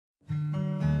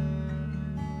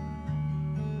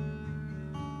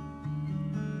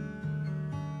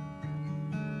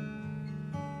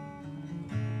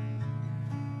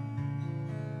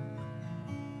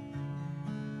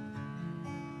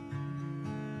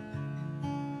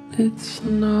It's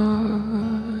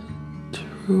not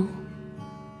true.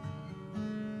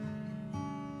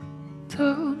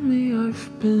 Tell me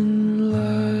I've been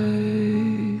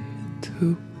lied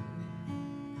to.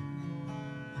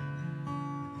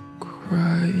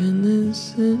 Crying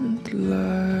isn't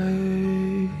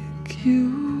like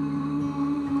you.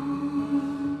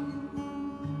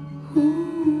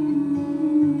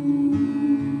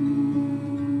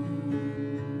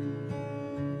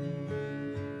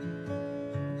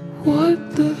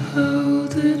 What the hell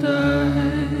did I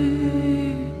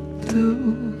do?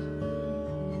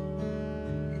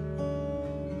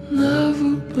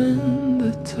 Never been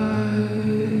the type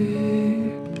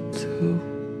to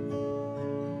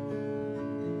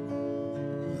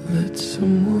let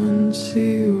someone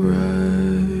see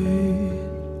right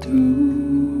through.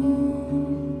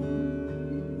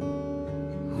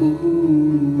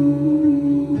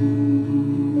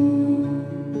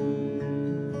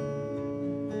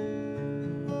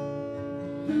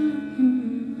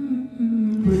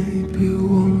 Maybe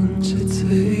won't you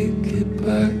take it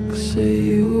back? Say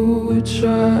you were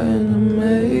trying to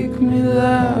make me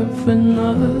laugh, and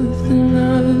nothing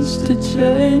else to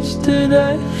change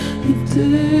today. You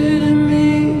didn't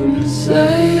mean to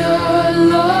say I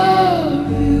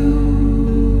love you.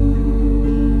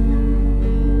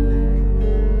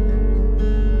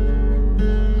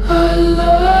 I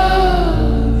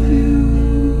love you,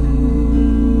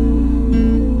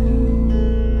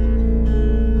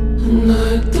 and I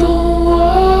don't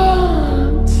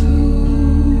want to.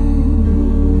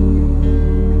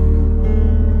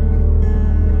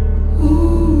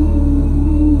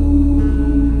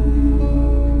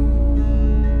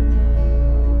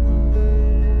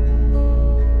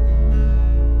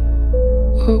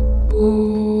 Up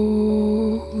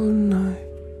all night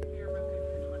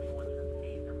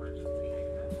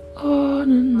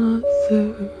on another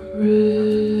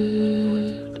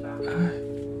red eye.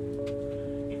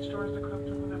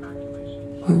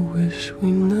 I wish we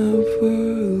never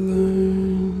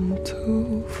learned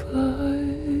to fly.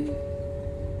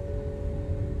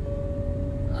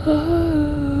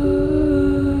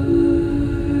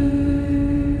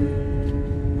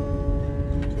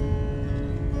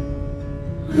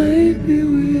 Maybe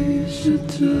we should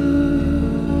just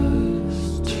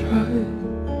try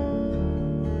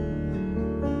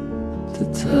to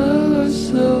tell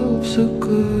ourselves a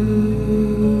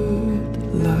good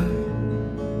lie.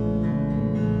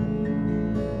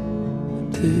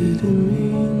 Didn't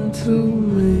mean to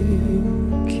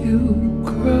make you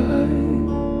cry.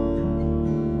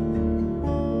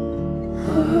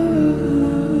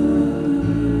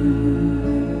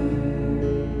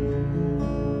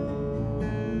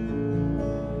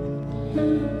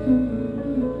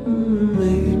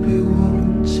 Maybe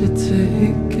won't you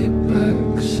take it back?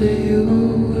 Say you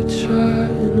were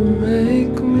trying to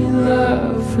make me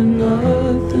laugh, and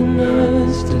nothing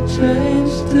else to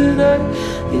change today.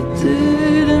 You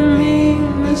didn't mean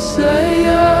to say I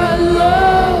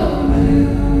love you.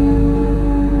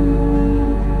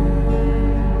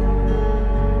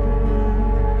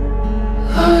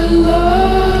 I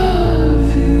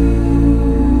love you,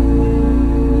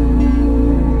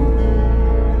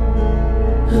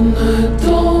 and I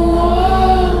don't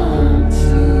want to.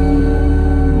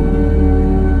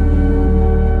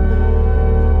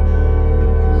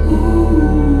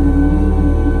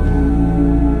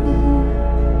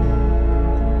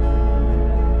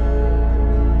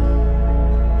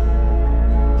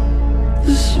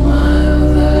 The smile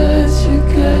that you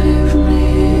gave me,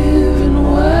 even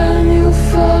when you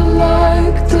felt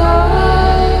like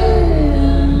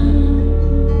dying.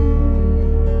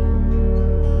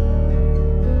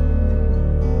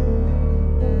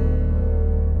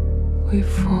 We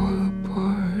fall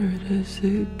apart as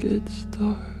it gets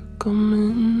dark. I'm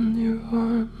in your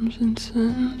arms in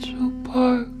Central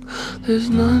Park. There's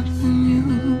nothing you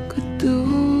could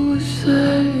do or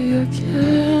say. I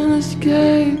can't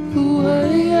escape the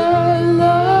way I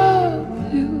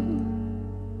love you.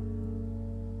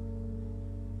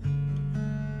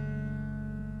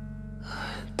 I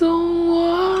don't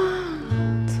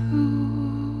want to,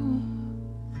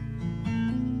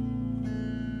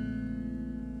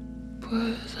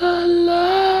 but I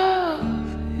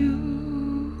love you.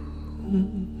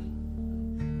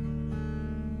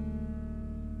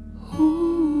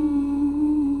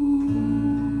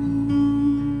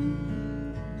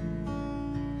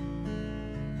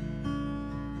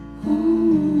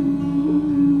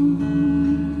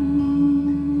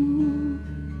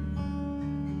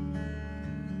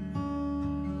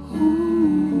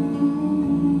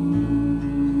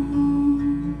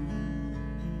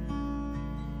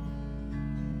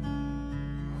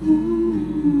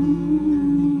 Ooh.